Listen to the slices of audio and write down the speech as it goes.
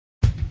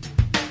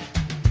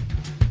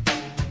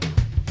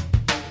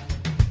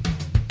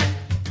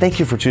Thank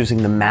you for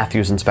choosing the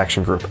Mathews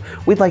Inspection Group.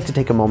 We'd like to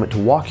take a moment to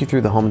walk you through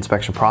the home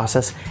inspection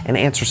process and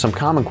answer some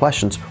common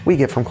questions we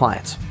get from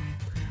clients.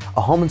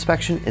 A home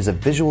inspection is a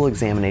visual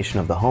examination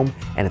of the home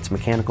and its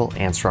mechanical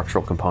and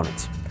structural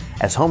components.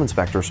 As home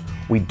inspectors,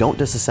 we don't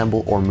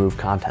disassemble or move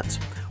contents.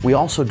 We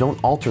also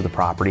don't alter the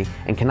property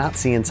and cannot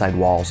see inside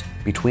walls,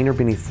 between or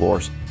beneath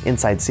floors,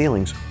 inside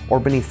ceilings, or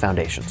beneath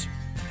foundations.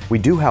 We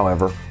do,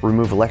 however,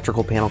 remove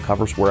electrical panel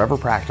covers wherever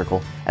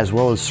practical, as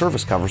well as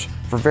service covers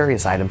for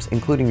various items,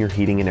 including your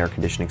heating and air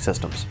conditioning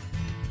systems.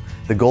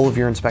 The goal of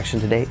your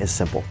inspection today is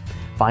simple.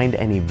 Find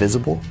any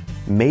visible,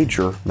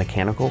 major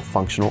mechanical,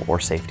 functional, or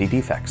safety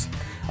defects.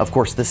 Of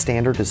course, this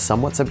standard is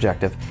somewhat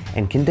subjective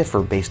and can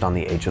differ based on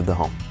the age of the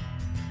home.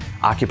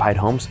 Occupied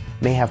homes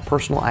may have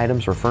personal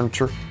items or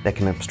furniture that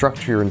can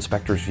obstruct your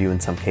inspector's view in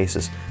some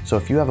cases, so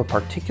if you have a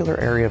particular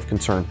area of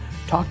concern,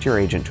 talk to your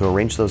agent to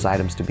arrange those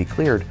items to be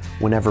cleared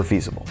whenever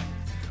feasible.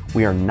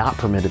 We are not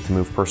permitted to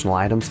move personal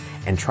items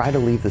and try to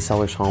leave the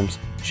seller's homes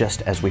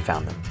just as we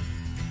found them.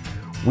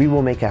 We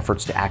will make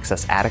efforts to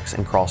access attics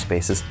and crawl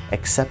spaces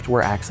except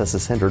where access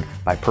is hindered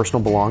by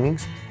personal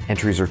belongings,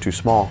 entries are too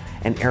small,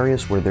 and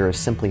areas where there is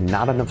simply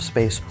not enough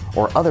space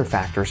or other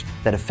factors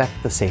that affect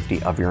the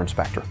safety of your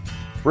inspector.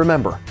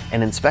 Remember,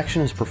 an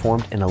inspection is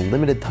performed in a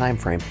limited time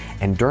frame,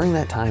 and during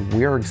that time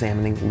we are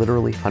examining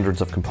literally hundreds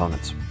of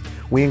components.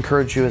 We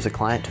encourage you as a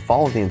client to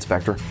follow the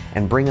inspector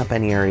and bring up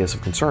any areas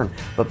of concern,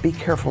 but be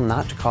careful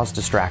not to cause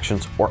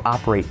distractions or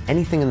operate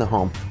anything in the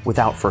home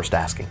without first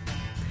asking.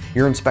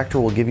 Your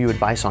inspector will give you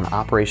advice on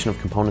operation of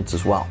components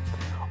as well.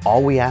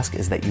 All we ask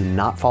is that you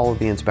not follow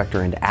the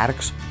inspector into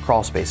attics,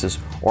 crawl spaces,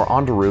 or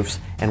onto roofs,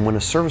 and when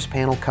a service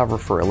panel cover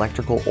for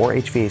electrical or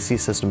HVAC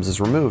systems is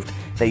removed,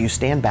 that you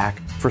stand back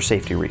for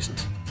safety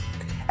reasons.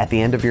 At the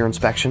end of your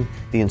inspection,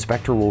 the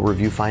inspector will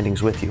review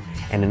findings with you,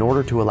 and in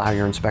order to allow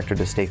your inspector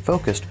to stay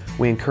focused,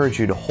 we encourage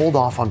you to hold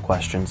off on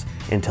questions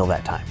until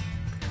that time.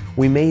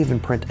 We may even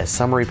print a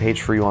summary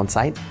page for you on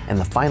site, and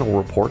the final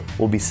report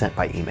will be sent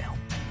by email.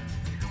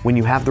 When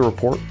you have the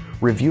report,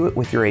 review it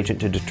with your agent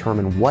to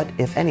determine what,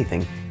 if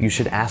anything, you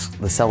should ask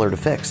the seller to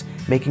fix,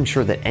 making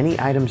sure that any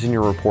items in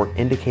your report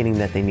indicating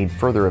that they need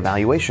further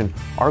evaluation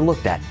are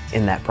looked at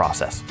in that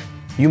process.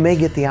 You may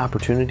get the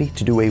opportunity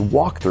to do a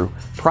walkthrough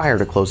prior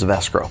to close of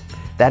escrow.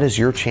 That is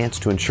your chance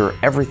to ensure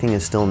everything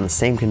is still in the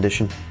same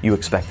condition you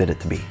expected it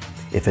to be.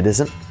 If it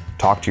isn't,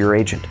 talk to your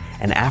agent.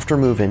 And after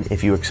move-in,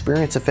 if you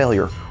experience a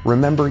failure,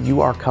 remember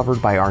you are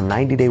covered by our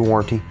 90-day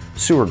warranty,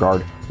 sewer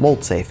guard,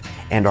 mold safe,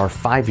 and our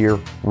 5-year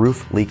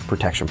roof leak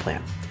protection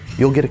plan.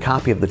 You'll get a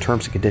copy of the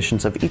terms and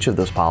conditions of each of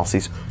those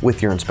policies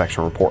with your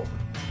inspection report.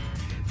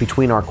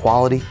 Between our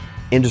quality,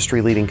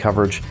 industry-leading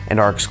coverage, and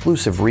our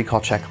exclusive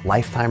Recall Check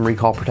lifetime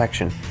recall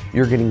protection,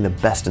 you're getting the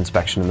best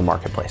inspection in the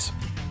marketplace.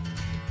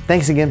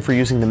 Thanks again for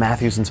using the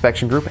Mathews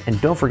Inspection Group, and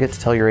don't forget to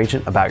tell your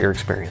agent about your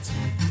experience.